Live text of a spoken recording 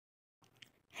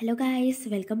Hello guys,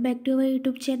 welcome back to our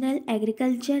YouTube channel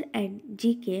Agriculture and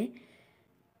GK.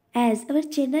 As our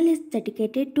channel is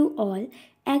dedicated to all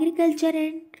agriculture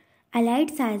and allied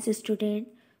science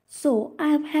students, so I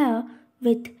am here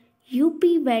with UP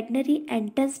Veterinary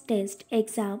Entrance Test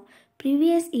exam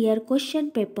previous year question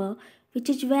paper,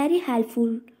 which is very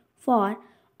helpful for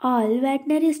all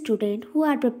veterinary students who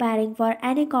are preparing for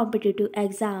any competitive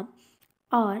exam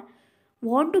or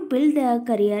want to build their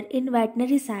career in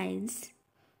veterinary science.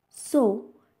 So,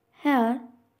 here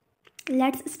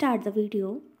let's start the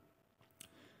video.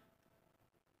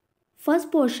 First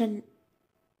portion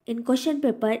in question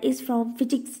paper is from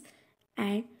physics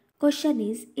and question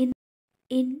is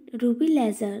in ruby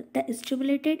laser the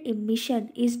stimulated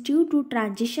emission is due to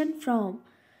transition from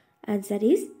answer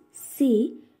is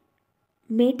C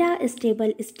meta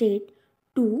stable state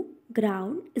to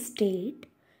ground state.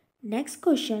 Next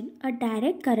question, a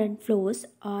direct current flows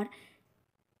or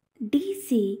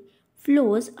DC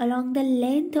flows along the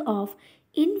length of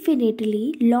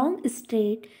infinitely long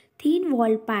straight thin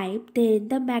wall pipe, then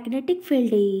the magnetic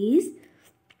field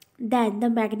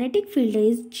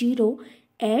is 0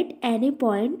 at any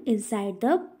point inside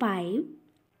the pipe.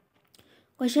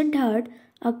 Question third,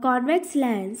 a convex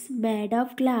lens made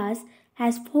of glass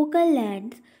has focal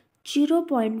length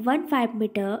 0.15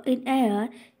 meter in air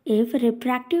if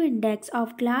refractive index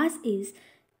of glass is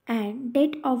and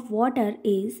depth of water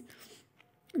is.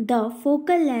 The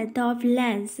focal length of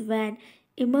lens when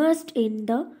immersed in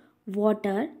the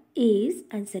water is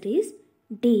answer is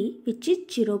D, which is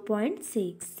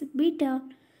 0.6 meter.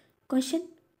 Question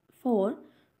 4.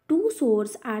 Two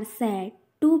sources are said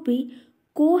to be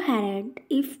coherent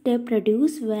if they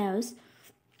produce waves.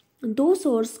 दो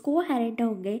source coherent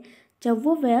होंगे जब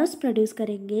वो waves produce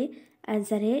करेंगे.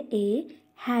 Answer है ए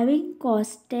having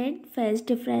constant phase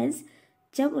difference,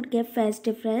 जब उनके phase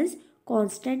difference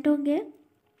constant होंगे.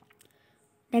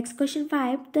 Next question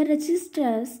 5. The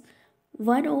resistors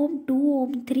 1 ohm, 2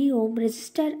 ohm, 3 ohm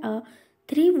resistor a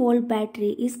 3 volt battery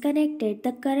is connected.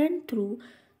 The current through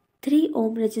 3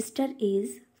 ohm resistor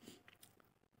is.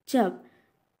 जब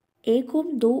 1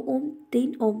 ohm, 2 ohm,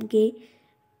 3 ohm के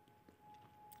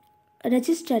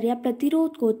register या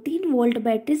प्रतिरोध को 3 volt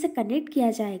battery से connect किया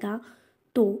जाएगा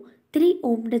तो 3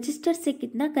 ओम रजिस्टर से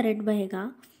कितना करंट बहेगा.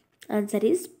 Answer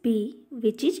is B,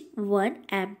 which is 1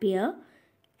 ampere.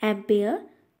 Ampere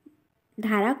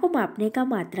धारा को मापने का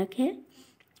मात्रक है.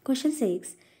 Question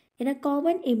 6. In a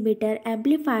common emitter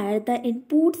amplifier the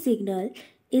input signal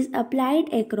is applied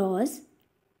across.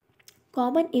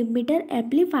 Common emitter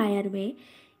amplifier में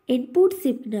इनपुट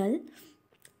सिग्नल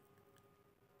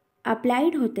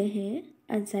अप्लाइड होते हैं.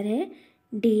 आंसर है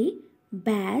D,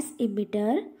 Bais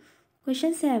emitter.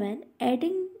 Question 7.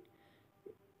 Adding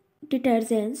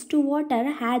detergents to water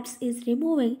helps is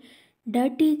removing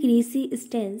dirty greasy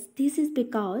stains. This is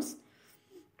because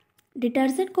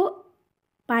detergent को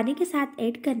पानी के साथ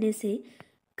add करने से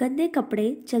गंदे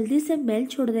कपड़े जल्दी से मैल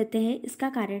छोड़ देते हैं. इसका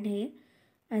कारण है.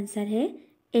 आंसर है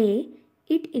ए,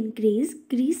 it increase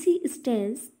greasy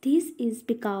stains. This is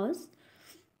because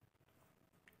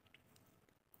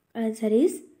answer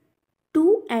is 2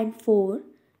 and 4,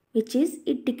 which is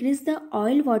it decrease the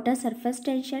oil water surface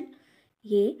tension.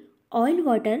 ये ऑयल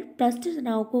वाटर पृष्ठ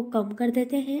तनाव को कम कर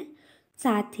देते हैं.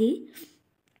 साथ ही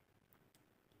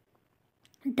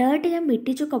डर्ट या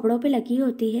मिट्टी जो कपड़ों पे लगी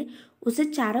होती है उसे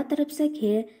चारों तरफ से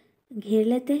घेर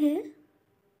लेते हैं.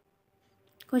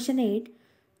 Question 8.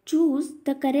 Choose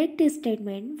the correct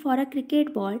statement for a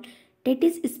cricket ball date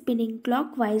is spinning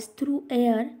clockwise through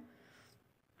air.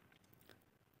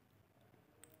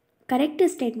 Correct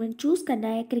statement choose करना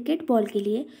है क्रिकेट बॉल के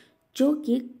लिए जो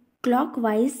कि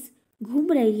क्लॉकवाइज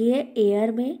घूम रही है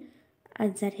एयर में.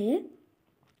 आंसर है,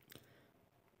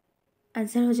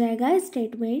 आंसर हो जाएगा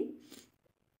statement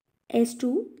S2.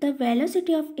 The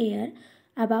velocity of air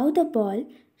about the ball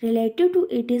relative to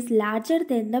it is larger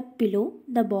than the below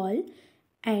the ball.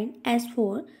 And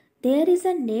S4. There is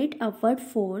a net upward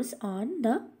force on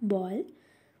the ball.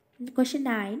 Question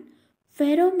 9.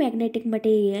 Ferromagnetic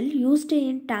material used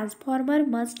in transformer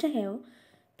must have.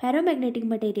 Ferromagnetic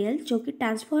material जो कि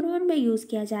transformer में use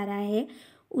किया जा रहा है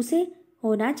उसे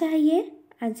होना चाहिए.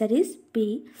 Answer is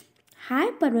B,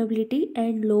 high permeability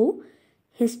and low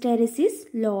hysteresis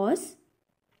loss.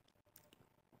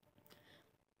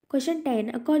 Question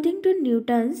 10. According to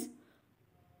Newton's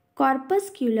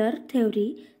कॉर्पस्क्यूलर theory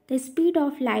the speed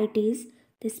of light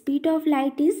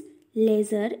is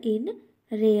laser in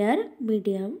rare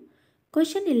medium.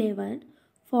 Question 11.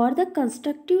 For the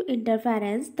constructive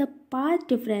interference, the path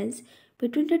difference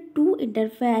between the two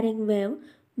interfering wave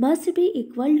must be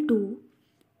equal to.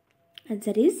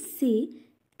 Answer is C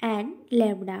and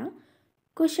lambda.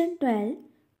 Question 12.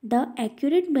 The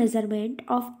accurate measurement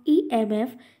of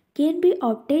EMF can be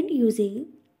obtained using.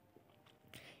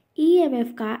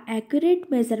 EMF का accurate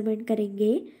measurement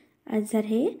करेंगे, answer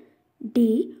है D,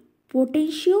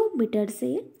 potentiometer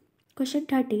से. Question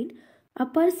 13. A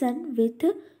person with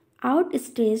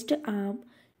outstretched arm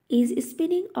is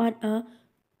spinning on a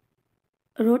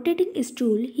rotating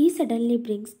stool. He suddenly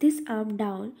brings this arm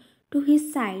down to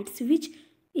his sides. Which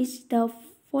is the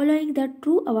following the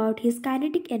true about his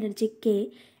kinetic energy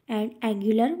K and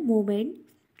angular movement?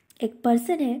 एक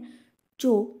person है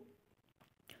जो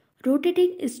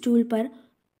rotating stool पर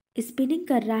spinning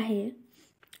कर रहा है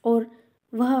और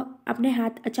वह अपने हाथ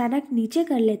अचानक नीचे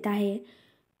कर लेता है,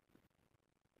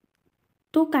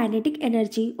 तो काइनेटिक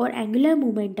एनर्जी और एंगुलर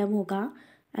मोमेंटम होगा.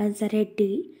 आंसर है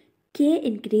डी, के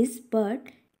increase but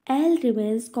L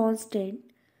remains constant.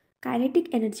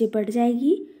 Kinetic energy बढ़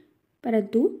जाएगी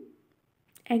परंतु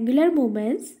एंगुलर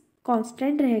मोमेंट्स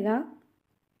कांस्टेंट रहेगा.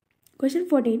 Question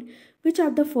 14. Which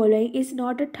of the following is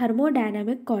not a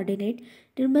thermodynamic coordinate?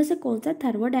 जिनमें से कौन सा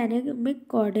थर्मोडायनामिक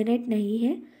कोऑर्डिनेट नहीं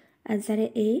है? आंसर है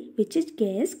ए, which is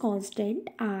gas constant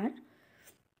R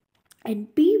and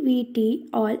P, V, T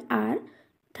all are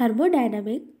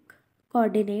thermodynamic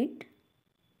coordinate.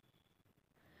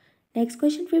 Next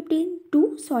question 15.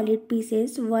 Two solid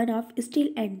pieces, one of steel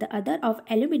and the other of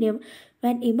aluminum,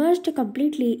 when immersed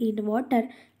completely in water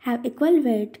have equal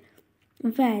weight.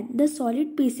 When the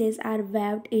solid pieces are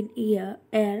waved in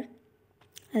air,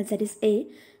 answer is A.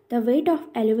 The weight of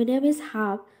aluminum is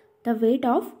half the weight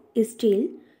of steel.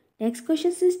 Next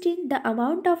question 16. The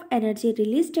amount of energy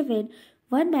released when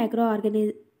 1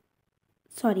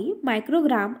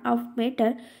 microgram of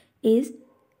matter is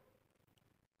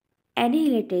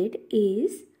annihilated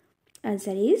is,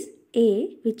 answer is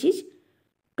A, which is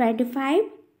 25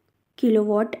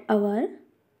 kilowatt hour.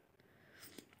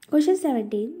 Question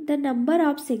 17. The number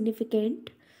of significant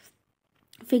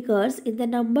figures in the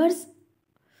numbers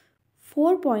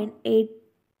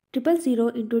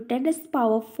 4.8000 into 10 to the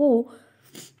power 4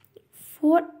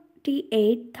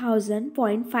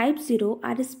 48,000.50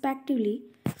 are respectively.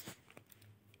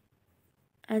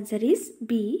 Answer is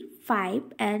B, 5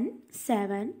 and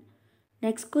 7.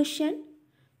 Next question.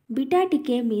 Beta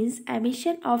decay means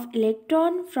emission of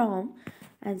electron from,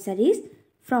 answer is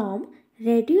from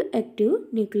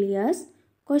radioactive nucleus.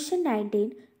 Question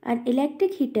 19. An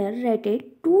electric heater rated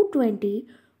 220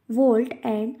 volt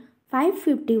and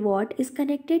 550 watt is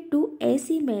connected to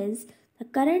AC mains. The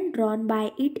current drawn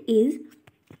by it is.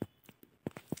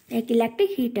 एक electric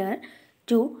heater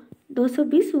जो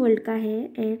 220 volt का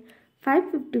है and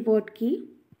 550 volt की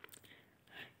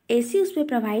AC उसमें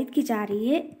प्रवाहित की जा रही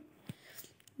है.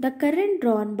 The current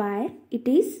drawn by it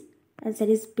is, answer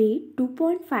is B,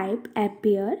 2.5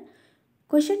 ampere.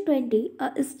 Question 20.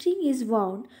 A string is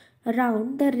wound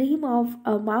around the rim of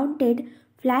a mounted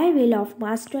flywheel of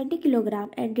mass 20 kg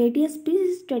and radius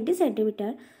is 20 cm.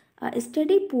 A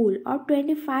steady pull of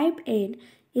 25 N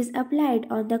is applied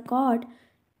on the cord,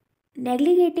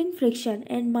 negating friction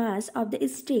and mass of the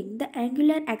string. The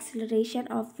angular acceleration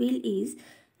of wheel is,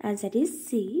 answer is C,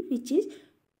 which is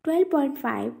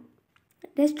 12.5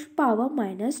 raised to power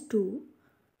minus 2.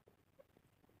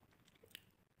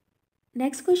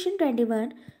 Next question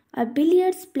 21. A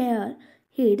billiards player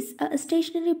hits a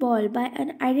stationary ball by an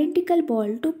identical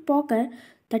ball to poker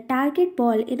the target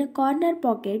ball in a corner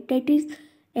pocket that is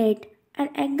at an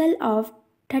angle of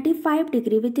 35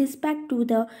 degrees with respect to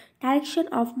the direction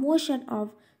of motion of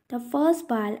the first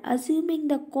ball, assuming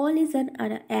the collision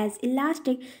as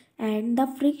elastic and the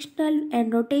frictional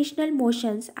and rotational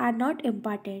motions are not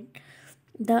important.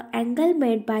 The angle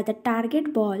made by the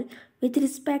target ball with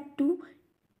respect to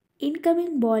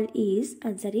incoming ball is,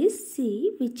 answer is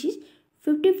C, which is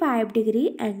 55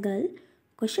 degree angle.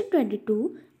 Question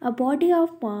 22. A body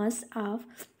of mass of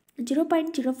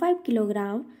 0.05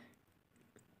 kg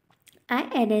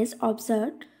INS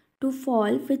observed to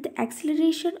fall with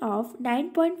acceleration of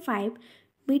 9.5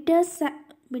 meters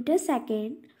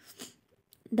second.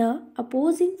 The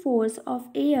opposing force of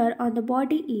air on the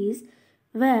body is,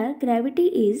 where gravity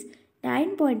is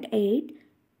 9.8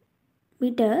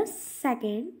 meters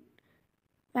second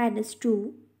minus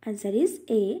 2. Answer is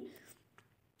A.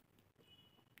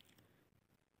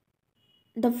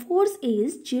 The force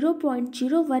is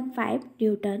 0.015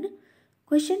 Newton.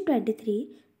 Question 23.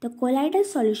 The colloidal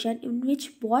solution in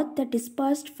which both the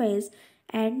dispersed phase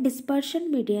and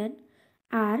dispersion medium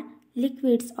are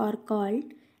liquids are called.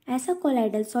 ऐसा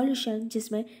colloidal solution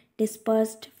जिसमें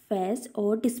dispersed phase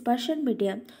और dispersion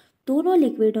medium दोनों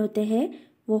liquid होते हैं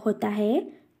वो होता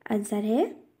है, answer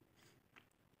है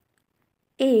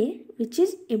A, which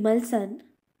is emulsion.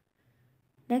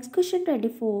 Next question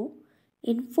 24.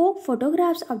 In folk,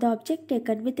 photographs of the object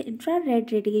taken with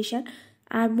infrared radiation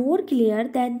are more clear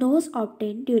than those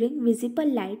obtained during visible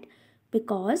light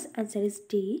because answer is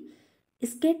D.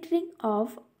 Scattering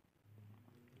of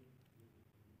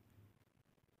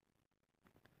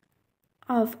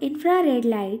infrared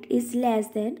light is less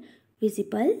than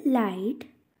visible light.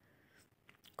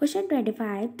 Question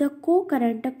 25. The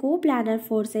co-current co-planar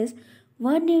forces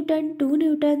 1 Newton, 2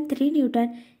 Newton, 3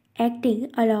 Newton acting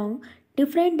along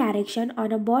different direction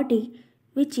on a body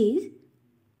which is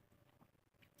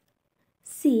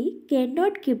C.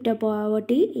 Cannot keep the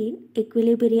body in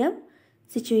equilibrium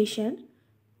situation.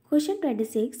 Question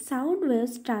 26. Sound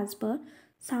waves transfer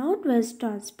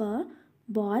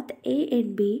both A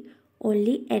and B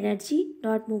only energy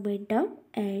not momentum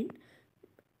and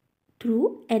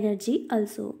through energy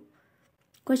also.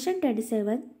 Question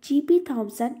 27. G.P.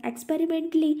 Thomson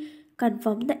experimentally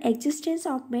confirmed the existence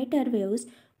of matter waves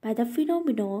by the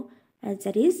phenomenon.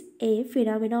 Answer is A.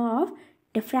 Phenomena of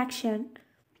diffraction.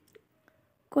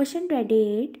 Question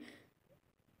 28.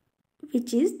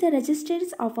 Which is the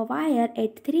resistance of a wire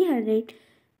at 300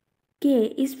 K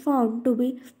is found to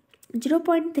be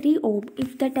 0.3 ohm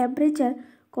if the temperature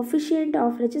coefficient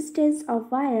of resistance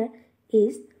of wire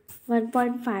is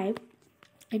 1.5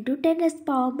 into 10 raised to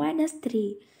power minus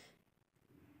 3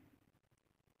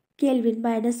 Kelvin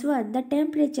minus 1. The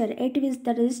temperature at which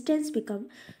the resistance becomes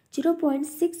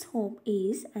 0.6 ohm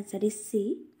is answer is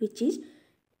C, which is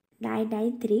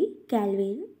 993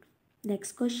 Kelvin.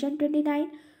 Next question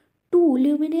 29. Two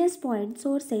luminous point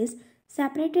sources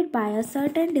separated by a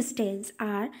certain distance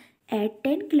are at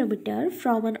 10 km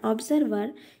from an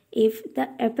observer if the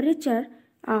aperture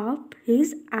of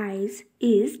his eyes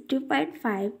is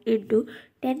 2.5 into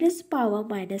 10 raised to power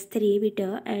minus 3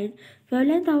 meter and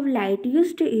wavelength of light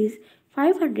used is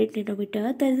 500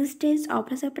 nanometer. The distance of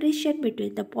the separation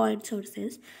between the point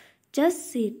sources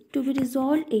just seen to be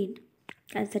resolved in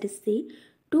answer is C,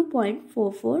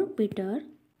 2.44 meter.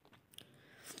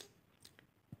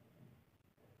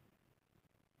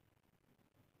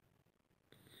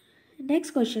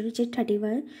 Next question, which is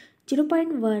 31.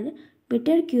 0.1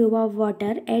 meter cube of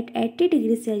water at 80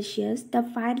 degrees Celsius. The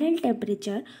final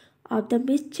temperature of the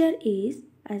mixture is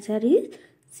answer is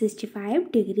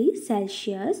 65 degrees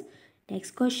Celsius.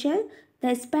 Next question.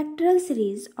 The spectral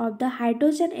series of the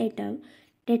hydrogen atom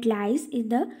that lies in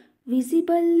the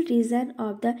visible region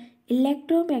of the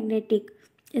electromagnetic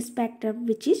spectrum,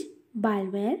 which is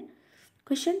Balmer.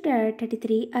 Question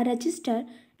 33. A resistor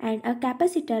and a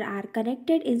capacitor are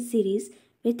connected in series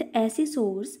with AC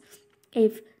source.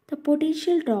 If the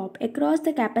potential drop across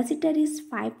the capacitor is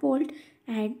 5 volt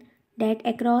and that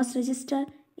across resistor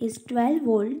is 12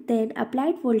 volt, then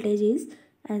applied voltage is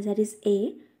answer is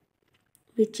A,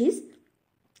 which is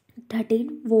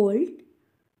 13 volt,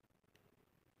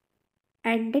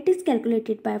 and that is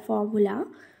calculated by formula.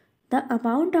 The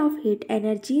amount of heat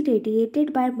energy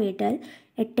radiated by metal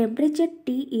at temperature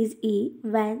T is E.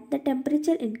 When the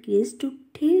temperature increases to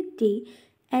T,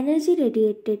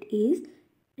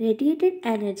 radiated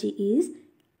energy is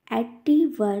at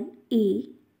T1 E.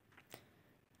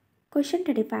 Question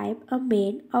 35. A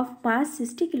man of mass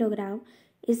 60 kg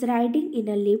is riding in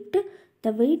a lift.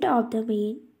 The weight of the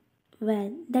man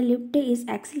when the lift is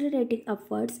accelerating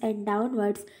upwards and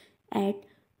downwards at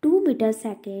 2 meters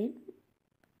second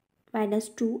minus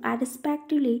 2 are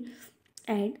respectively,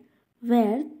 and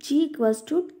where G equals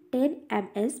to 10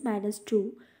 ms minus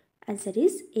 2. Answer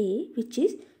is A, which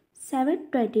is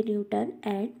 720 Newton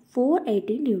and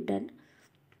 480 Newton.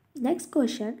 Next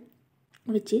question,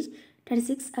 which is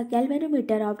 36. A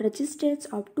galvanometer of resistance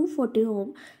of 240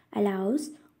 ohm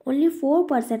allows only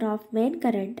 4% of main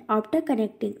current after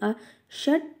connecting a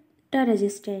shunt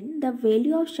resistant. The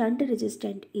value of shunt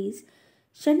resistant is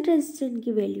shunt resistance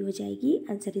की value हो जाएगी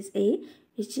answer is a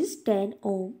which is 10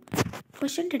 Om.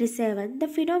 Question 37. The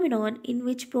phenomenon in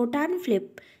which proton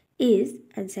flip is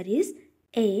answer is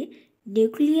a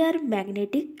nuclear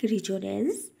magnetic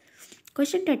resonance.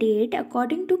 Question 38.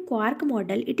 According to quark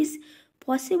model, it is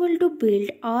possible to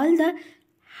build all the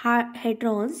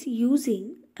hadrons using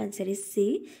answer is C,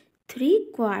 3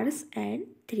 quarks and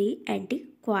 3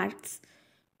 antiquarks.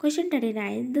 Question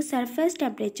 39. The surface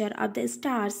temperature of the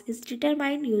stars is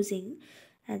determined using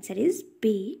answer is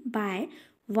B, by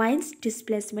Wien's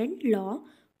displacement law.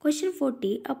 Question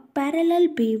 40. A parallel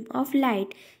beam of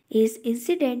light is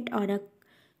incident on a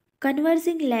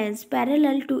converging lens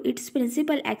parallel to its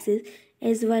principal axis.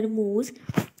 As one moves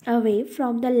away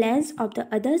from the lens of the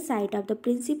other side of the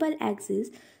principal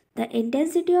axis, the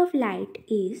intensity of light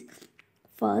is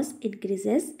first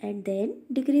increases and then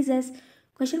decreases.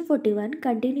 Question 41.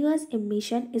 Continuous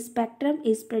emission spectrum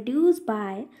is produced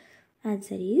by,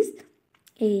 answer is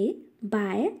A,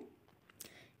 by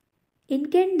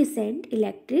incandescent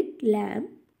electric lamp.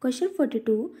 Question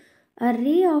 42. A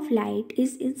ray of light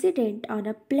is incident on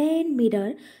a plane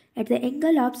mirror at the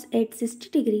angle of 60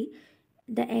 degree.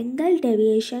 The angle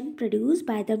deviation produced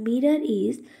by the mirror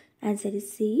is, answer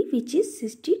is C, which is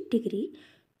 60 degree.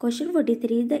 Question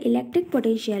 43. The electric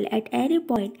potential at any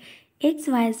point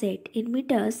xyz in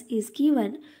meters is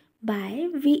given by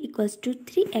V equals to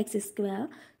 3x square.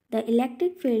 The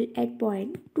electric field at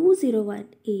point 201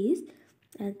 is,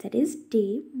 answer is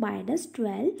D, minus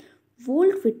 12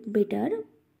 volt meter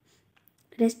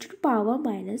raised to power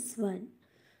minus 1.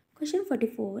 Question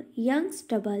 44. Young's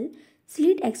double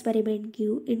slit experiment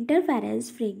give interference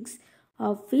fringes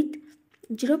of width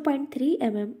 0.3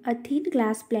 mm. A thin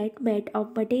glass plate made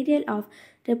of material of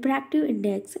refractive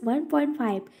index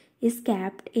 1.5 is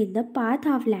kept in the path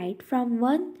of light from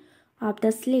one of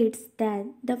the slits.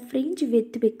 Then the fringe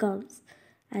width becomes,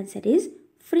 answer is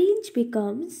fringe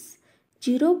becomes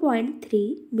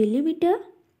 0.3 millimeter.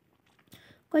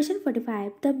 Question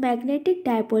 45. The magnetic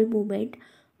dipole moment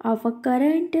of a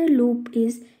current loop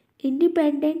is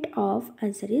independent of,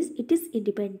 answer is it is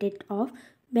independent of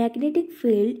magnetic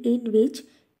field in which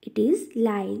it is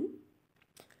lying.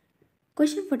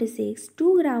 Question 46.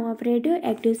 2 gram of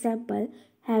radioactive sample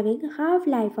having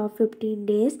half-life of 15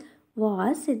 days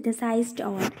was synthesized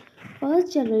on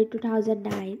 1st January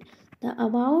 2009. The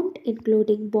amount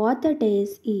including both the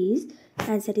days is,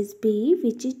 answer is B,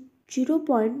 which is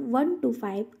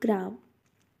 0.125 gram.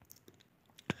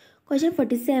 Question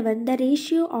 47. The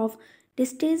ratio of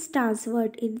distance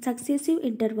transferred in successive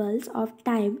intervals of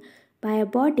time by a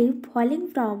body falling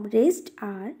from rest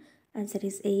are, answer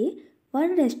is A,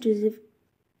 1:3,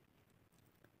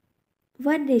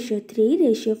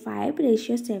 ratio 5,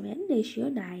 ratio 7, ratio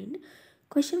 9.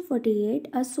 Question 48.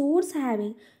 A source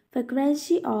having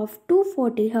frequency of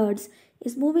 240 Hz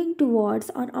is moving towards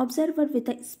an observer with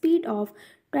a speed of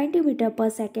 20 meters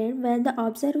per second. When the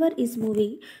observer is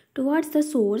moving towards the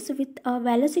source with a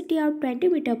velocity of 20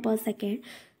 meters per second,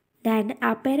 then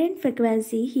apparent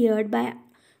frequency heard by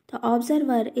the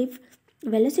observer if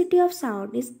velocity of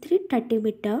sound is 330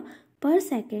 meters per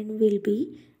second will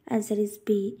be, answer is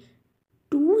B,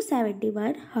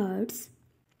 271 Hz.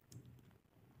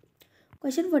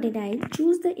 Question 49.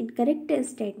 Choose the incorrect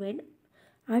statement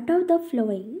out of the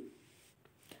following.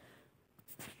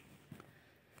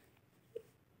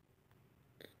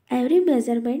 Every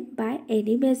measurement by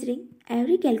any measuring,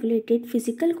 every calculated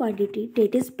physical quantity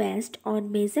that is based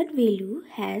on measured value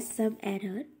has some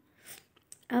error.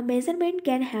 A measurement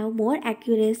can have more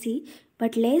accuracy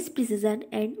but less precision,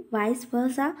 and vice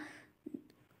versa.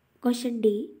 Option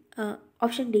D,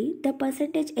 the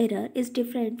percentage error is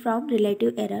different from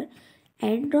relative error,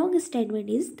 and wrong statement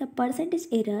is the percentage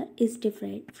error is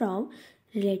different from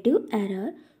relative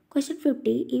error. Question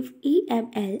 50. If E,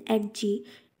 M, L and G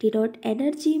denote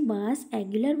energy, mass,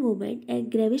 angular moment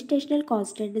and gravitational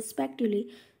constant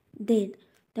respectively, then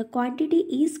the quantity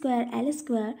E square L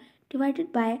square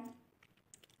divided by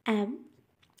M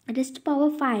raised to power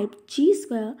 5 G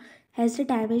square has the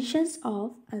dimensions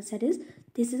of, answer is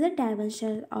this is a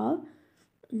dimension of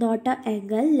not a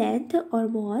angle, length or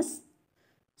mass.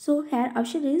 So here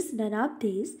option is none of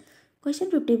these. Question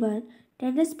 51.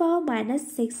 10 raised to power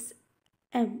minus 6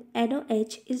 M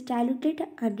NOH is diluted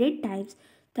 100 times.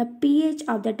 The pH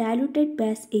of the diluted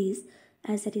base is,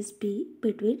 answer is B,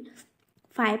 between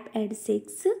 5 and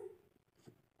 6.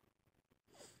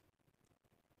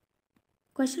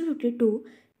 Question 52.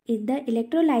 In the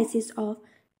electrolysis of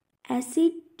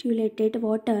acidulated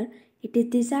water, it is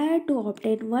desired to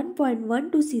obtain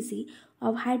 1.12 cc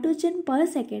of hydrogen per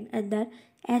second under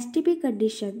STP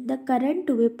condition. The current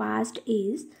to be passed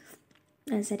is,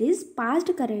 answer is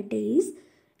passed current is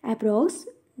approx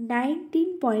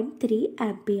 19.3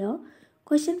 ampere.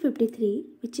 Question 53,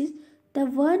 which is the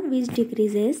one which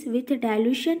decreases with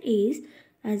dilution is,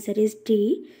 answer is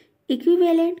D,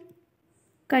 equivalent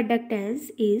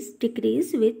conductance is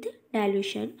decreased with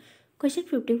dilution. Question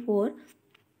 54.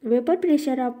 Vapor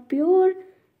pressure of pure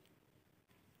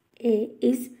A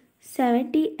is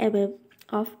 70 mm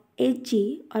of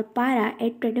Hg or para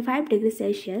at 25 degrees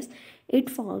Celsius. It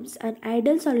forms an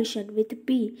ideal solution with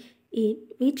P in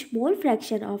which mole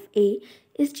fraction of A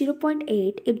is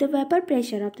 0.8. If the vapor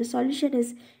pressure of the solution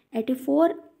is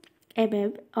 84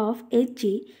 mm of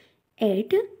Hg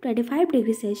at 25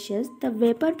 degrees Celsius, the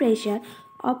vapor pressure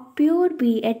of pure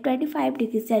B at 25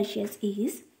 degrees Celsius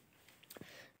is,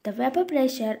 the vapor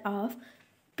pressure of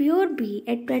pure B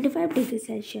at 25 degrees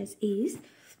Celsius is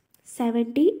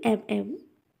 70 mm.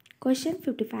 Question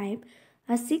 55.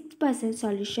 A 6%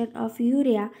 solution of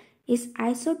urea is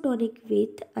isotonic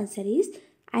with, answer is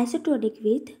isotonic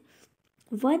with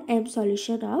 1 m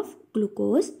solution of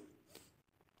glucose.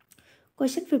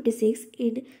 Question 56.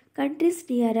 In countries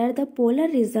nearer the polar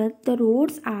region, the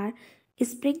roads are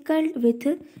sprinkled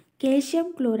with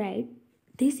calcium chloride.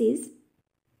 This is,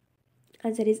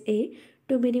 answer is A,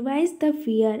 to minimize the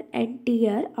wear and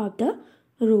tear of the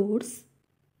roads.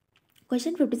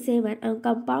 Question 57. A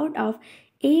compound of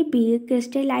AB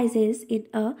crystallizes in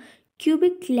a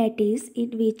cubic lattice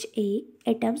in which A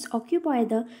atoms occupy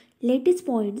the lattice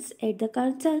points at the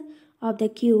center of the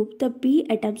cube. The B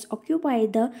atoms occupy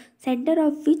the center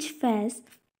of which face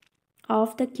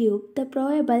of the cube. The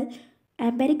probable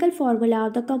empirical formula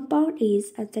of the compound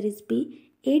is, answer is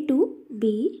B, A to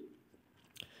B.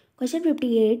 Question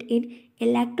 58. In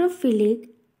electrophilic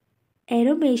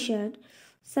aromatization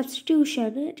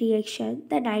substitution reaction,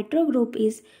 the nitro group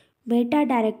is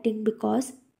meta-directing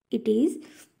because it is,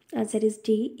 answer is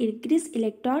D, increased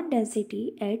electron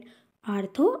density at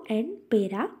ortho and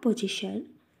para position.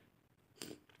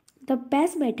 The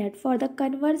best method for the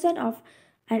conversion of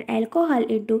an alcohol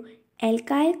into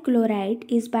alkyl chloride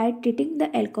is by treating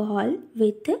the alcohol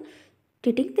with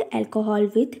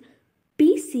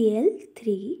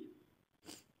PCl3.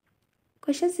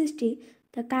 Question 60.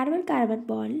 The carbon-carbon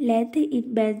bond length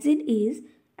in benzene is,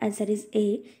 answer is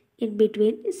A, in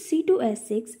between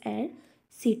C2H6 and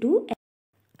C2H.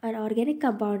 An organic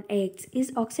compound X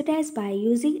is oxidized by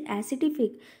using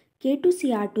acidific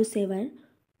K2Cr27.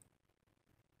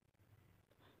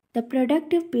 The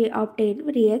product obtained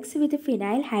reacts with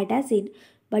phenylhydrazine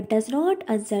but does not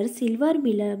answer silver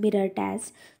mirror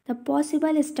test. The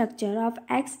possible structure of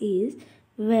X is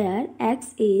where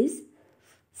X is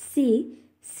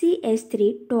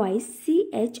CH3 twice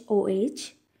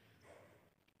CHOH.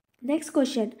 Next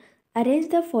question. Arrange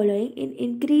the following in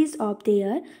increase of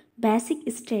their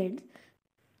basic strength.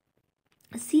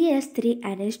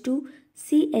 CH3NH2,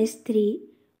 CH3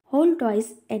 whole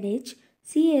twice NH,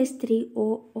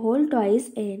 CH3O whole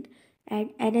twice N,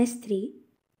 and NH3.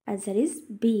 Answer is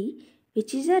B,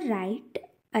 which is a right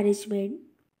arrangement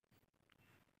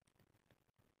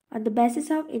on the basis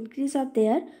of increase of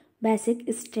their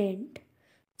basic strength.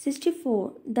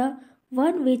 64. The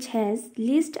one which has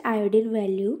least iodine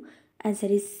value, answer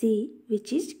is C,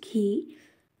 which is ghee.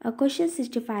 Question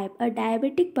 65. A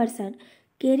diabetic person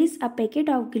carries a packet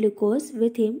of glucose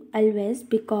with him always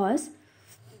because,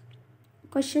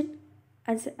 option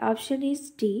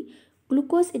is D,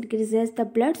 glucose increases the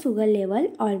blood sugar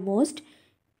level almost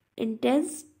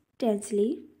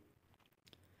intensely.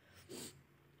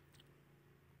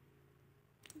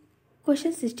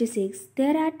 Question 66.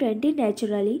 There are 20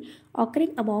 naturally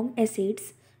occurring among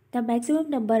acids. The maximum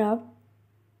number of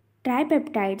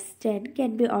tripeptides 10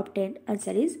 can be obtained.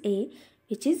 Answer is A,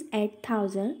 which is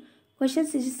 8000. Question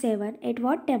 67. At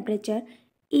what temperature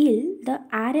will the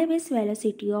RMS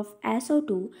velocity of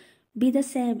SO2 be the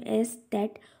same as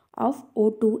that of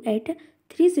O2 at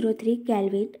 303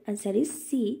 Kelvin? Answer is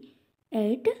C,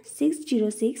 at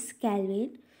 606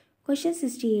 Kelvin. Question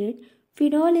 68.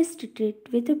 Phenol is treated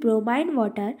with bromine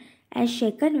water and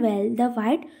shaken well. The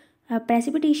white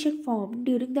precipitation formed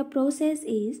during the process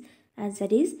is, answer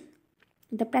is,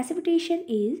 the precipitation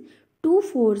is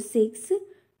 2,4,6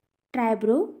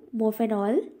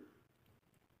 tribromophenol.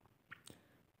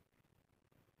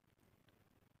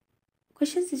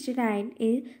 Question 69.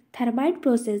 In thermite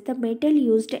process, the metal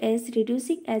used as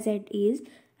reducing agent is,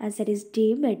 answer is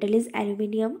D, metal is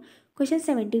aluminium. Question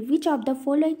 70. Which of the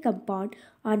following compound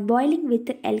on boiling with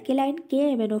alkaline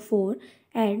KMnO4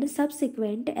 and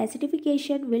subsequent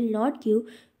acidification will not give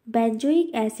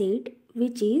benzoic acid,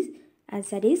 which is,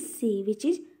 answer is C, which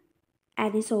is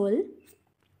anisole.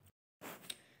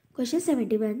 Question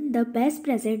 71. The base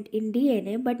present in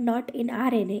DNA but not in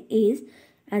RNA is,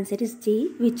 answer is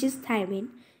G, which is thymine,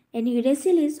 and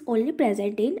uracil is only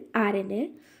present in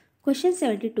RNA. Question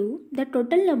 72. The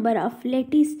total number of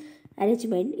lattice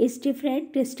arrangement is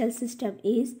different crystal system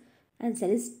is, answer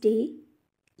is D,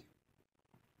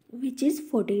 which is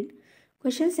 14.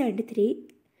 Question 73.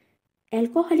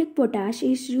 Alcoholic potash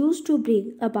is used to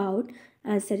bring about,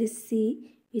 answer is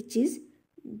C, which is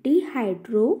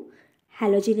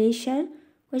dehydrohalogenation.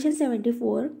 Question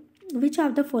 74. Which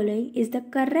of the following is the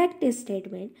correct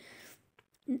statement?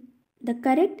 The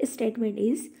correct statement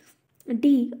is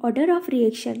D. Order of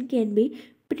reaction can be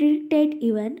predicted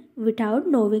even without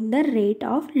knowing the rate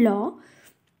of law.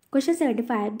 Question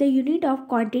 75. The unit of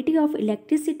quantity of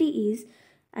electricity is,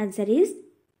 answer is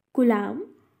Coulomb.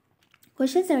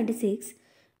 Question 76.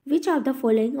 Which of the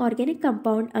following organic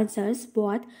compound answers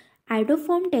both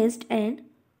iodoform test and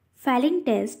Fouling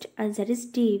test, answer is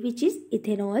D, which is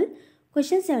ethanol.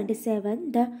 Question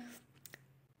 77. The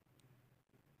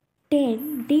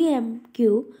 10 dm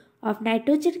cube of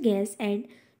nitrogen gas and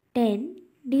 10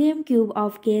 dm cube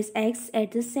of gas X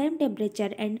at the same temperature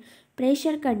and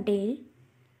pressure contain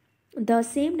the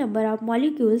same number of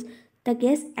molecules. The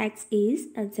gas X is,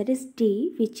 answer is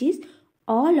D, which is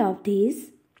all of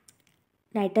these: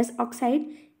 nitrous oxide,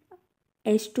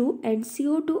 H2 and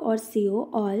CO2 or CO,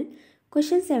 all.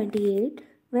 Question 78.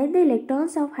 When the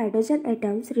electrons of hydrogen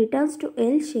atoms returns to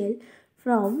L shell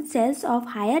from cells of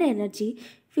higher energy,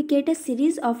 we get a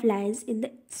series of lines in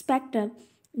the spectrum.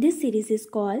 This series is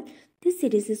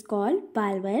called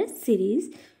Balmer series.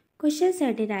 Question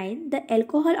 79. The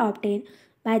alcohol obtained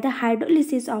by the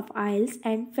hydrolysis of oils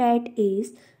and fat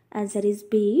is, answer is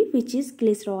B, which is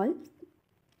glycerol.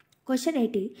 Question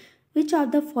 80. Which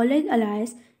of the following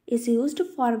alloys is used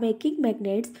for making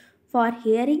magnets for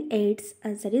hearing aids?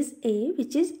 Answer is A,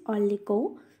 which is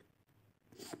oligo.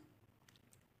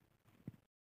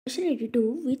 Question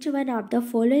 82. Which one of the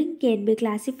following can be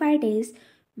classified as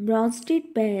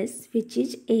Bronsted base? Which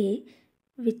is A,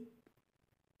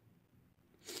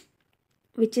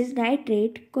 which is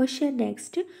nitrate. Question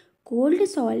next. Cold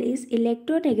sol is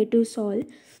electronegative sol.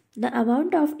 The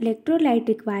amount of electrolyte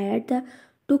required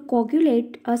to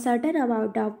coagulate a certain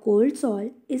amount of gold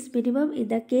sol is minimum in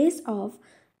the case of,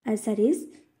 answer is,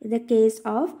 in the case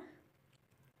of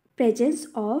presence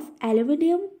of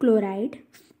aluminum chloride.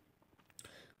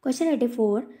 Question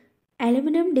 84.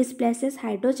 Aluminum displaces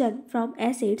hydrogen from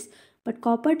acids but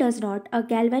copper does not. A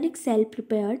galvanic cell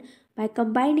prepared by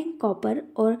combining copper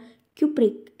or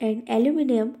cupric and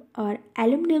aluminum or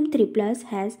aluminum 3 plus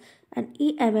has an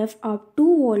EMF of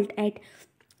 2 volt at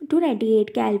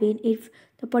 298 Kelvin if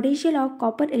the potential of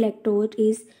copper electrode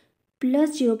is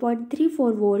plus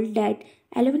 0.34 volt. That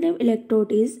aluminum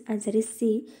electrode is, answer is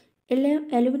C,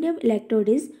 aluminum electrode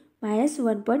is minus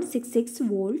 1.66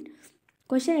 volt.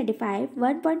 Question 85.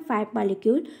 1.5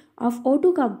 molecule of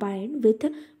O2 combined with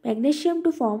magnesium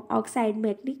to form oxide,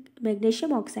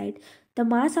 magnesium oxide. The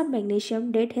mass of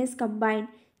magnesium that has combined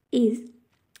is,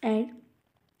 and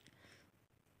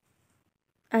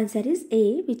answer is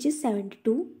A, which is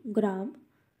 72 gram.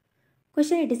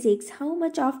 Question 86. How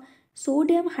much of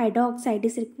sodium hydroxide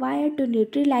is required to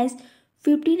neutralize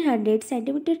 1500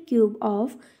 centimeter cube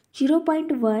of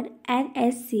 0.1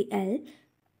 NSCL,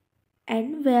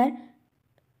 and where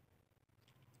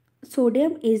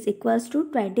sodium is equals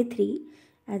to 23?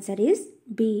 Answer is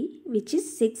B, which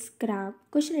is 6 gram.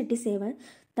 Question 87.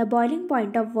 The boiling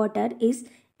point of water is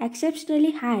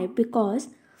exceptionally high because,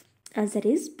 answer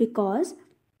is because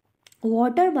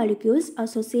water molecules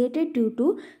associated due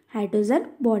to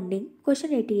hydrogen bonding.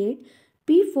 Question 88.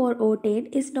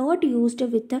 P4O10 is not used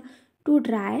with to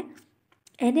dry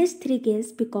NH3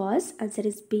 gas because, answer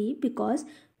is B, because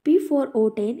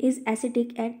P4O10 is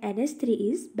acidic and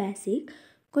NH3 is basic.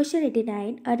 Question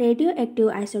 89. A radioactive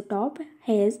isotope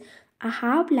has a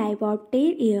half-life of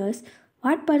 10 years.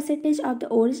 What percentage of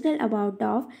the original amount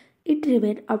of it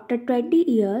remains after 20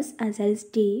 years? Answer is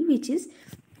D, which is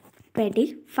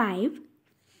 25.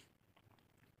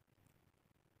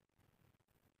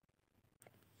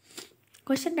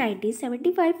 Question 90.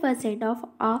 75% of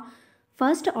a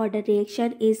first order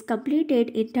reaction is completed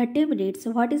in 30 minutes.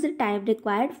 What is the time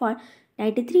required for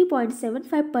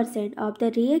 93.75% of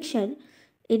the reaction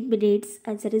in minutes?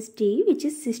 Answer is D, which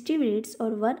is 60 minutes or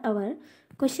 1 hour.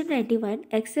 Question 91.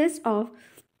 Excess of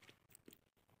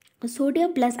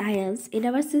sodium plus ions in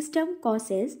our system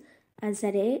causes,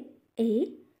 answer A,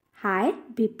 high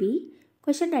BP.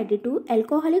 Question 92.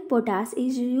 Alcoholic potash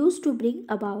is used to bring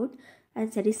about,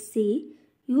 answer is C,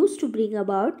 used to bring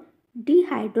about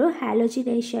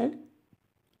dehydrohalogenation.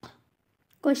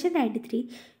 Question 93.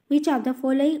 Which of the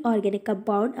following organic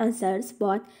compound answers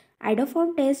both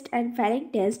iodoform test and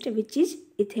Fouling test, which is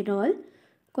ethanol?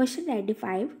 Question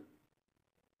 95.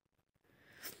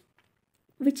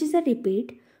 Which is a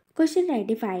repeat. Question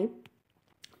 95.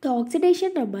 The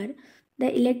oxidation number,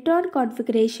 the electron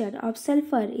configuration of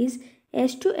sulfur is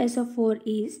H2SO4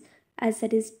 is, answer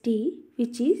is D,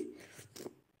 which is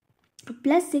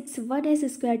plus 6, 1s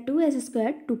squared, 2s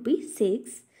squared,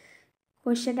 2p6.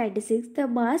 Question 96. The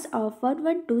mass of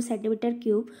 112 centimeter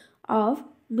cube of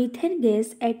methane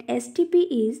gas at STP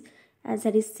is, answer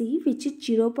is C, which is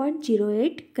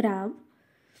 0.08 gram.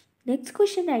 Next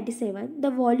question 97.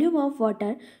 The volume of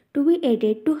water to be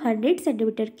added to 100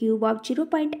 centimeter cube of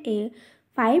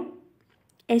 0.5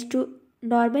 H2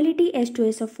 normality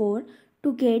H2SO4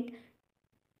 to get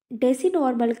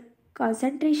decinormal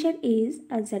concentration is,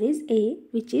 answer is A,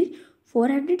 which is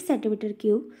 400 centimeter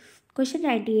cube. Question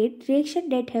 98. Reaction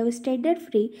that have standard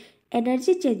free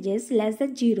energy changes less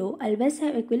than 0 always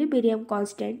have equilibrium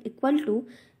constant equal to,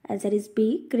 answer is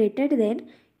B, greater than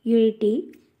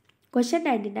unity. Question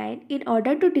 99. In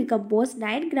order to decompose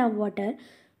 9 gram water,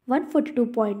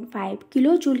 142.5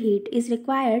 kilojoule heat is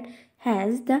required.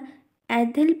 Hence, the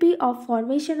enthalpy of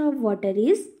formation of water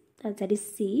is, answer is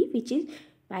C, which is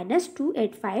minus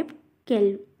 285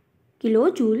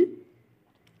 kilojoule.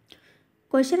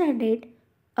 Question 100.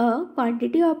 A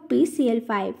quantity of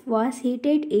PCl5 was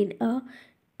heated in a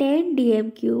 10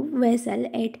 dm cube vessel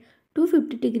at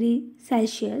 250 degrees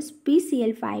Celsius.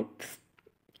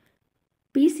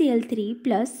 PCl3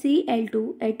 plus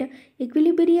Cl2 at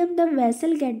equilibrium. The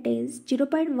vessel contains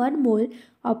 0.1 mole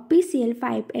of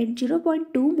PCl5 and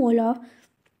 0.2 mole of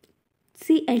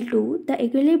Cl2. The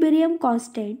equilibrium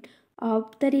constant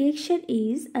of the reaction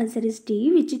is, answer is D,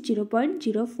 which is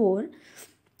 0.04.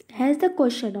 Has the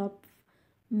question of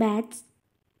maths.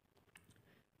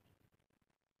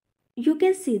 You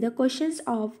can see the questions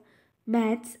of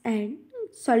maths and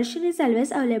solution is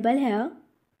always available here.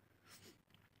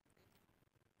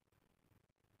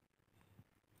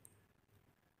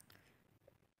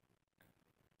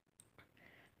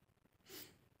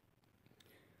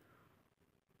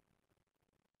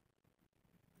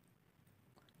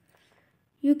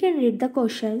 You can read the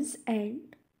questions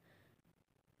and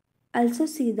also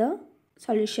see the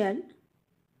solution.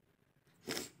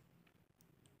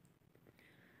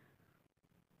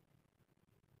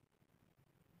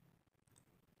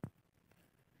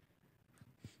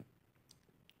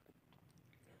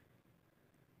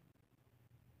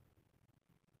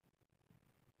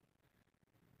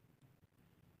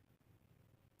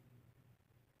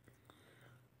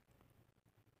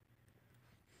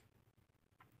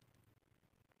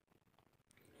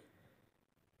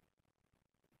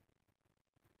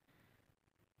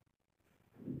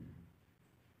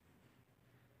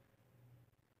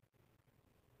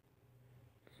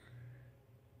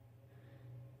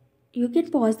 You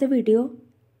can pause the video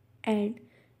and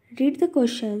read the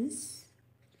questions.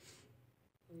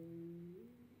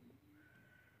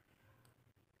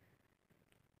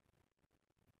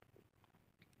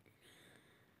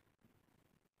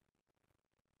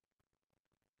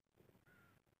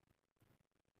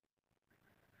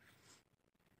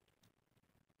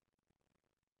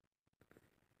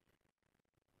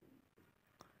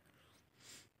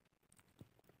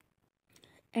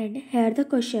 And here are the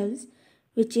questions,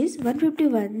 which is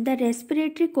 151. The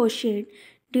respiratory quotient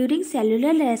during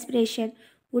cellular respiration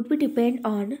would be depend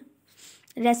on.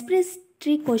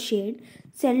 Respiratory quotient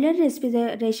cellular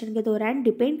respiration के दौरान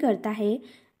depend करता है.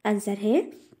 Answer है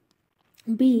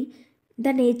B, the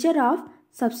nature of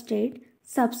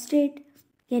substrate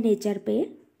के nature पे.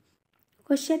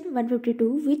 Question 152.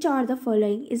 Which are the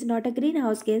following is not a green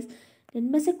house gas.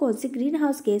 इनमें से कौन सी ग्रीन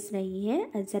हाउस गैस नहीं है.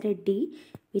 आंसर है D,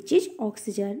 which is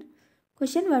oxygen.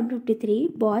 Question 153.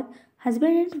 Both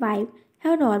husband and wife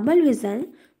have normal vision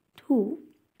who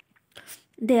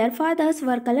their fathers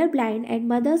were colorblind and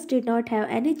mothers did not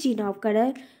have any gene of color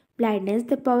blindness.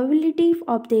 The probability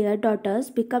of their daughters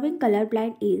becoming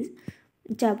colorblind is.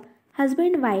 जब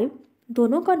husband wife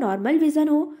दोनों का normal vision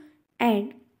हो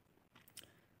and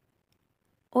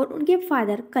और उनके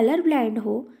father colour blind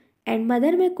हो and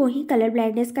mother में कोई colour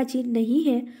blindness का जीन नहीं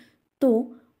है,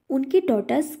 तो उनकी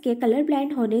डॉटर्स के कलर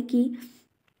ब्लाइंड होने की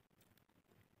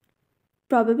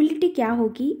प्रोबेबिलिटी क्या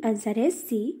होगी. आंसर है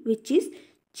सी, which is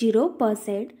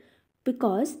 0%,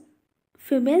 because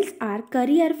females are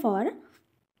carrier for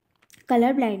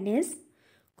color blindness.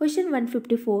 Question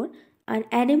 154. An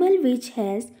animal which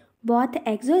has both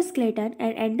exoskeleton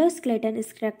and endoskeleton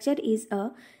structure is a.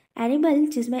 Animal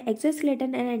जिसमें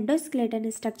एक्सोस्केलेटन एंड एंडोस्केलेटन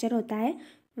स्ट्रक्चर होता है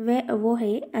वो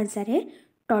है. आंसर है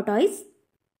tortoise.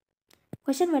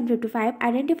 Question 155.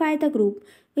 Identify the group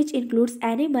which includes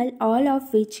animal all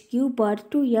of which give birth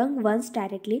to young ones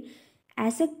directly.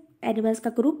 ऐसे animals का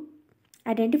group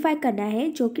identify करना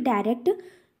है जो कि डायरेक्ट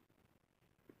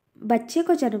बच्चे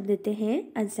को जन्म देते हैं.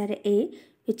 आंसर है ए,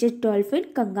 which is dolphin,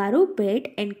 kangaroo,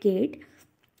 bat and cat.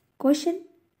 Question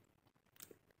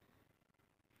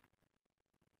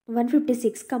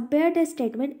 156. Compare the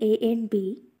statement A and B.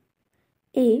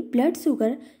 A, blood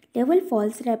sugar level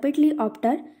false rapidly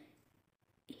after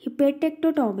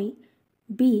hepatectomy.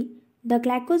 B, the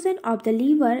glycogen of the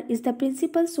liver is the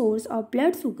principal source of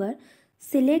blood sugar.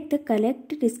 Select the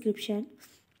correct description.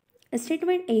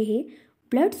 Statement A है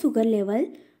blood sugar level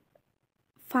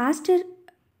faster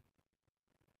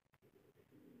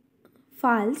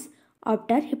falls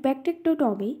after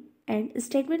hepatectomy, and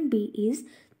statement B is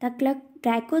the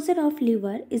glycogen of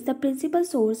liver is the principal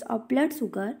source of blood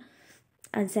sugar.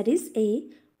 Answer is A,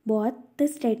 Both the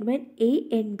statement A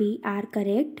and B are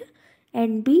correct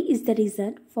and B is the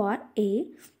reason for A.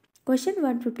 Question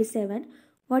 157.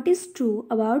 What is true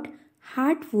about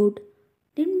hardwood?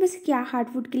 निम्न में से क्या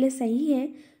hardwood के लिए सही है?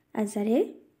 Answer है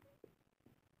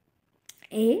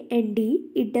A and D.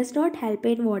 It does not help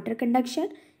in water conduction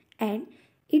and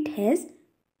it has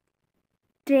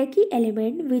tracky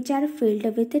element which are filled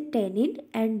with tannin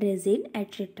and resin,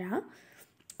 etc.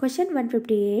 Question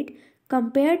 158.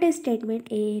 Compare the statement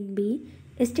A and B.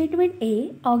 Statement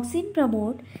A. Auxin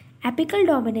promote apical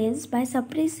dominance by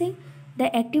suppressing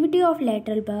the activity of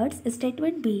lateral buds.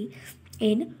 Statement B.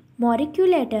 In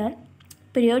moleculator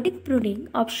periodic pruning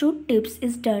of shoot tips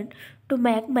is done to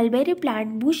make mulberry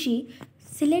plant bushy.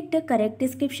 Select the correct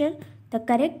description. The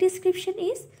correct description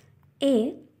is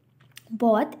A.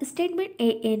 Both statement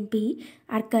A and B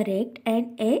are correct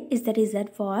and A is the reason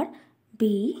for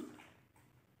B.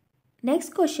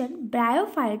 Next question.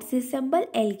 Bryophytes resemble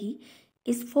algae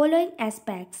is following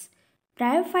aspects.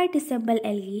 Bryophyte resemble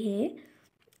algae है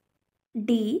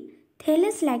D.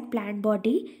 Thallus like plant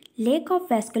body, lack of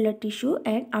vascular tissue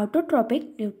and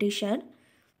autotrophic nutrition.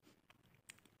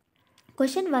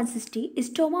 Question 160.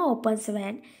 Stoma opens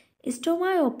when?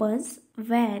 Stoma opens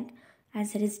when?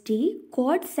 Answer is D.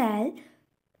 Cord cell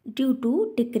due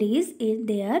to decrease in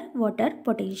their water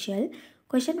potential.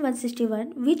 Question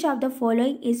 161. Which of the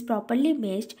following is properly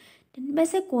meshed? इनमें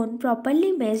से कौन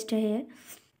properly meshed है?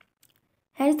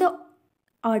 Has the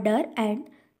order and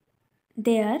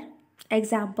their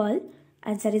example.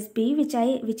 Answer is B, which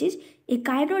is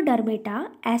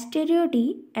Echinodermata,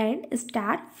 Asteridae and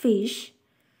starfish.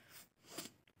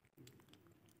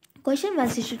 Question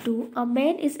 162. A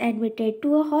man is admitted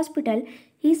to a hospital.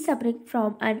 He is suffering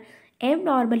from an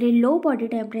abnormally low body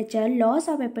temperature, loss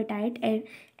of appetite and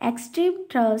extreme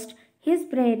thirst. His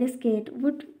brain scan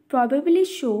would probably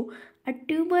show a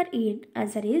tumor in,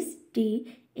 answer is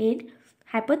D, in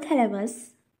hypothalamus.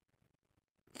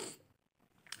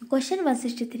 Question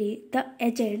 163. The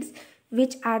agents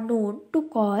which are known to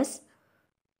cause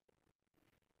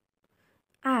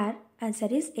are, answer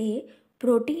is A,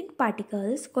 protein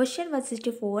particles. Question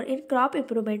 164. In crop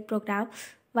improvement program,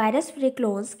 virus-free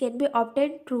clones can be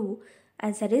obtained through,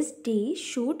 answer is D,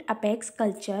 shoot apex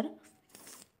culture.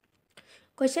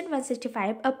 Question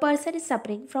 165. A person is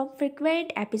suffering from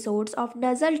frequent episodes of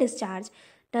nasal discharge,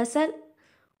 nasal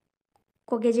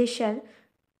congestion,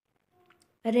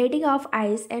 reddening of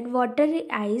eyes and watery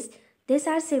eyes. These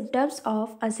are symptoms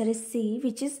of, answer is C,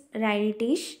 which is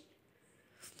rhinitis.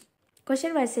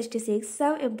 Question 166.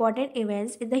 Some important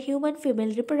events in the human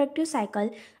female reproductive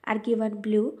cycle are given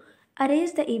below.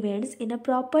 Arrange the events in a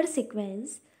proper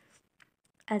sequence.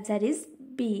 Answer is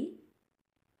B,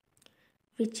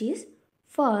 which is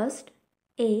first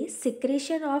A.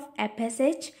 Secretion of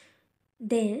FSH,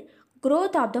 then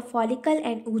growth of the follicle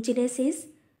and oogenesis,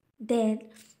 then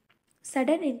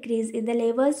sudden increase in the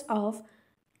levels of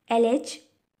LH,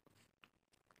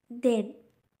 then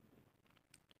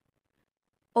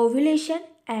ovulation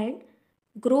and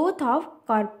growth of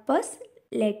corpus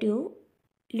luteum.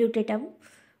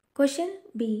 Question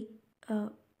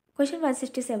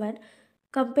 167.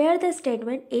 Compare the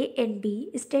statement A and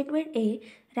B. Statement A.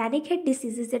 Rannichet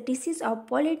disease is a disease of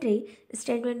poultry.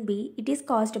 Statement B. It is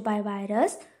caused by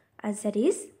virus. Answer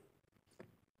is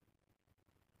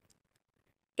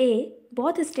A.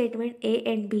 Both statement A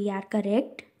and B are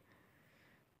correct.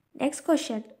 Next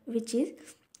question, which is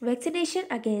vaccination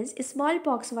against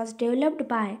smallpox was developed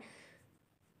by,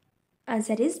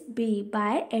 answer is B,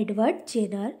 by Edward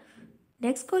Jenner.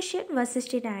 Next question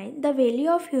 169. The value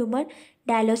of human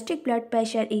diastolic blood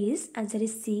pressure is, answer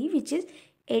is C, which is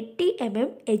 80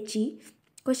 mmHg.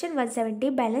 Question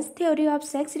 170. Balanced theory of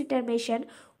sex determination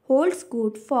holds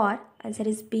good for, answer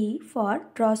is B, for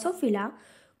Drosophila.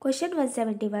 Question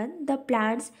 171. The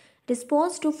plant's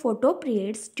response to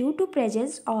photoperiods due to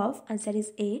presence of, answer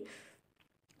is A,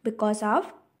 because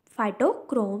of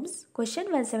phytochromes. Question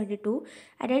 172.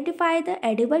 Identify the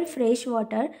edible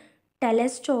freshwater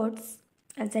telestodes.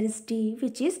 Answer is D,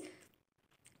 which is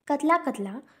Katla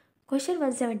Katla. Question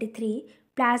 173.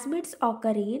 Plasmids occur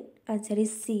in, answer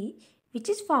is C, which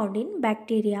is found in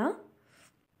bacteria.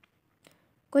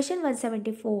 Question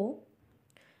 174.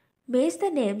 Match the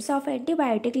names of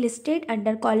antibiotic listed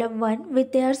under column 1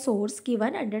 with their source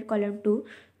given under column 2.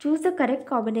 Choose the correct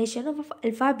combination of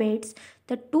alphabets,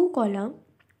 the two column.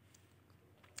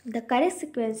 The correct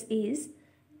sequence is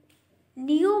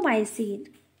neomycin.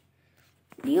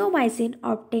 Neomycin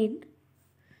obtained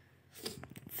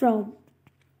from,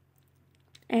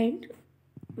 and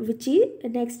which is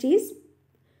next is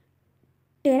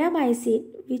terramycin,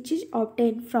 which is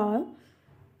obtained from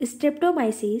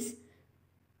streptomyces.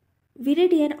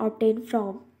 viridian obtained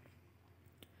from?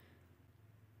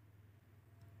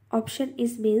 Option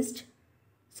is missed.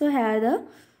 So here are the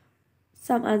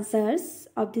some answers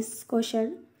of this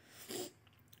question.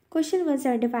 Question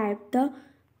 175. The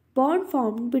bond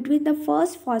formed between the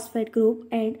first phosphate group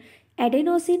and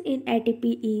adenosine in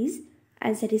ATP is,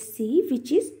 answer is C,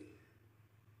 which is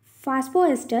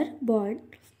phosphoester bond.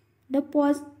 The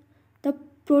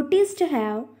protists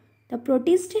have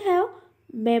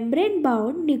membrane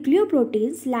bound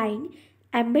nucleoproteins lying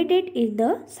embedded in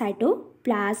the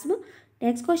cytoplasm.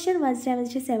 Next question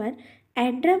 177.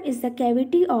 Antrum is the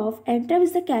cavity of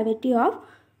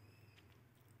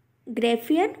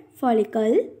Graafian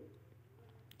follicle.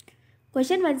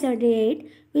 Question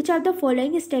 178. Which of the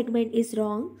following statement is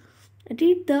wrong?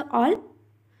 Read the all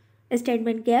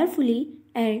statement carefully,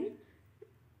 and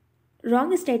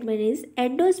wrong statement is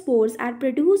endospores are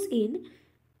produced in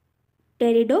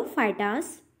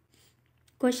pteridophytas.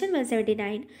 Question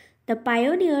 179. The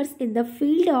pioneers in the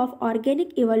field of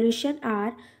organic evolution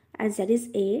are, answer is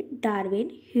A, Darwin,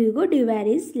 Hugo de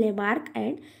Varis, Lamarck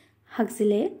and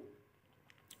Huxley.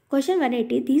 Question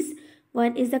 180. This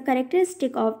one is the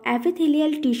characteristic of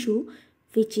epithelial tissue,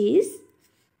 which is,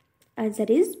 answer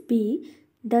is B,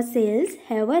 the cells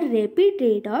have a rapid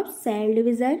rate of cell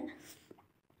division.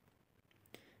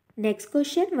 Next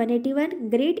question 181.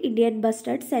 Great Indian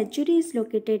Bustard Sanctuary is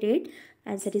located at,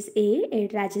 answer is A,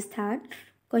 at Rajasthan.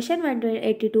 Question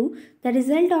 182. The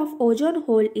result of ozone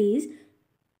hole is,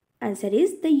 answer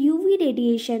is the UV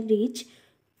radiation reach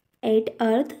at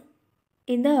Earth.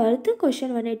 In the Earth.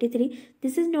 Question 183.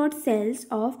 This is not cells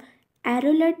of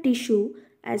areolar tissue.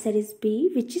 Answer is B,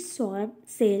 which is swarm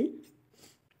cell.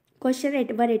 Question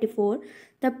 184.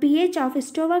 The pH of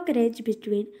stomach range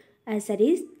between, answer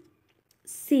is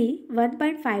C,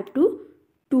 1.5 to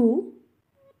 2,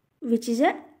 which is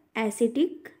a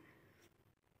acidic.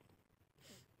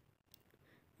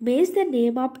 Match the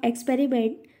name of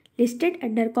experiment listed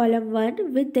under column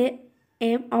 1 with the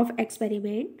aim of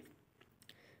experiment.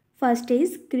 First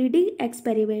is gridling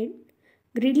experiment.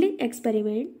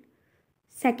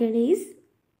 Second is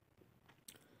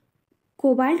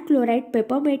cobalt chloride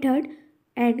paper method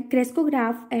and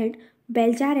crescograph and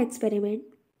bell jar experiment.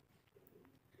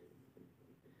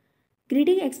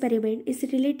 Gridling experiment is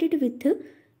related with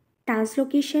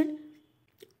translocation.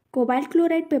 Cobalt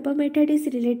chloride paper method is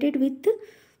related with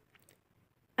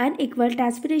unequal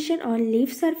transpiration on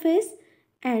leaf surface,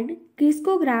 and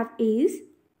crescograph is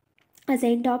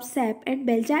ascent of sap, and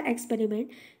bell jar experiment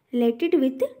related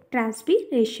with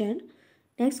transpiration.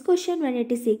 Next question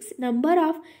 186. Number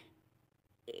of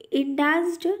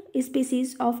endangered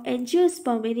species of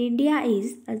angiosperm in India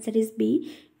is, answer is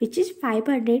B, which is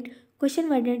 500. Question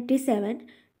 187.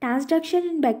 Transduction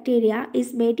in bacteria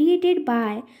is mediated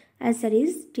by, answer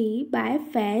is D, by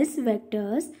phage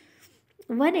vectors.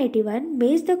 181.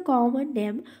 Match the common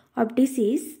name of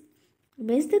disease.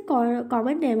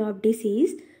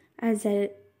 Answer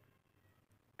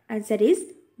is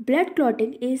blood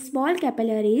clotting in small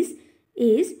capillaries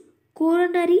is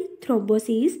coronary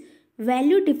thrombosis.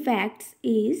 Value defects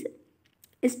is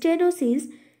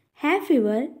stenosis. Hay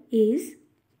fever is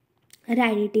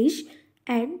rhinitis,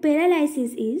 and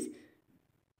paralysis is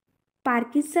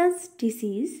Parkinson's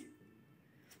disease.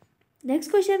 Next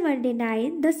question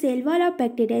 189. The cell wall of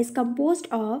bacteria is composed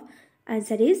of,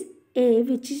 answer is A,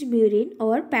 which is murin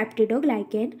or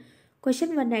peptidoglycan.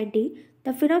 Question 190.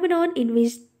 The phenomenon in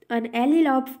which an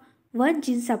allele of one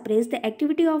gene suppresses the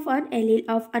activity of an allele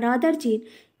of another gene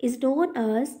is known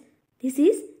as, this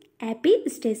is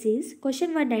epistasis.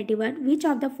 Question 191. Which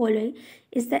of the following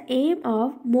is the aim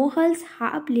of Mohl's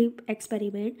half-life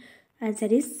experiment? Answer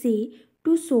is C,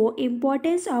 to show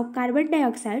importance of carbon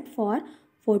dioxide for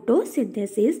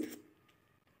photosynthesis.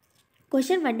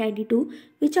 Question 192.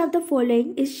 Which of the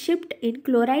following is shipped in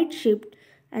chloride shift?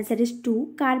 Answer is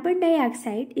 2. Carbon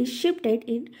dioxide is shifted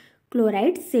in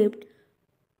chloride shift.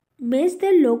 Match the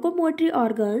locomotory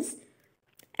organs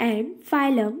and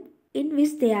phylum in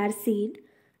which they are seen.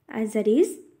 Answer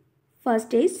is,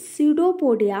 first is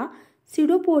pseudopodia.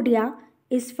 Pseudopodia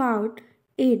is found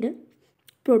in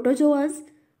protozoans.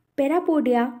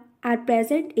 Parapodia are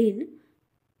present in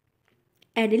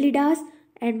annelidas,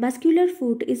 and muscular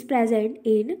foot is present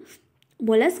in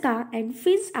mollusca, and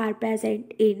fins are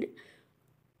present in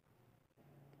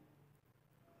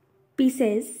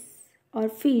pieces or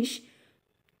fish.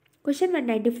 Question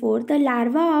 194. The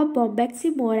larva of Bombyx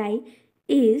mori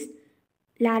is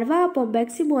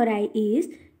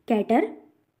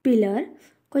caterpillar.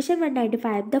 Question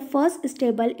 195. The first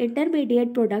stable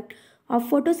intermediate product of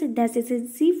photosynthesis in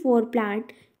C4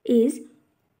 plant is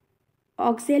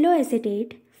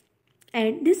oxaloacetate.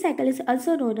 and this cycle is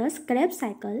also known as Krebs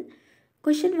cycle.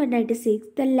 Question 196.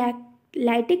 The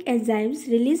lytic enzymes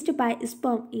released by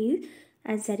sperm is,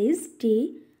 answer is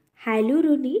D,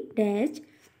 hyaluronidase.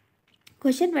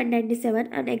 Question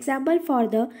 197. An example for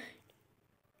the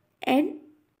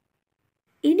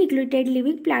inequated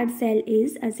living plant cell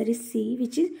is, answer is C,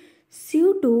 which is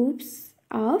sieve tubes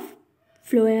of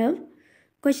phloem.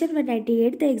 Question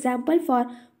 198. The example for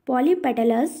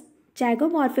polypetalous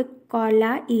zygomorphic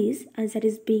corolla is, answer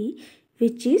is B,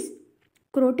 which is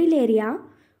Crotalaria.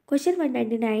 Question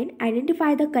 199.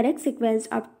 Identify the correct sequence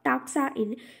of taxa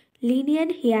in linear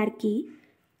hierarchy.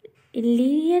 In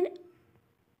linear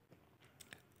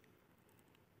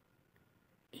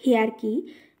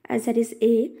hierarchy, answer is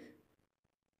A.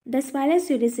 The smallest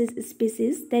unit is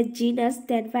species, then genus,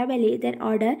 then family, then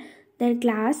order, then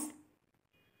class.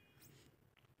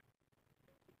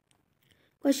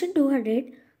 Question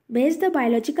 200. Match the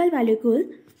biological molecule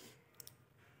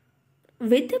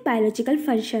with the biological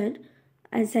function.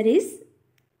 Answer is,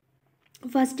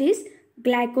 first is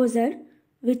glycogen,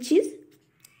 which is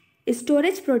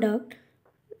storage product.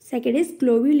 Second is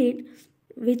globulin,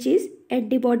 which is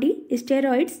antibody,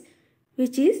 steroids,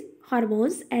 which is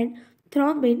hormones, and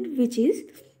thrombin, which is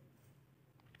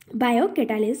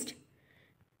biocatalyst.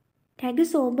 Thank you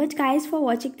so much guys for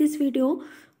watching this video.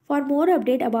 For more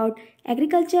update about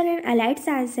agriculture and allied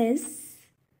sciences,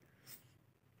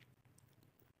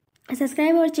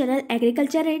 subscribe our channel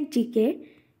Agriculture and GK.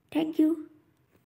 Thank you.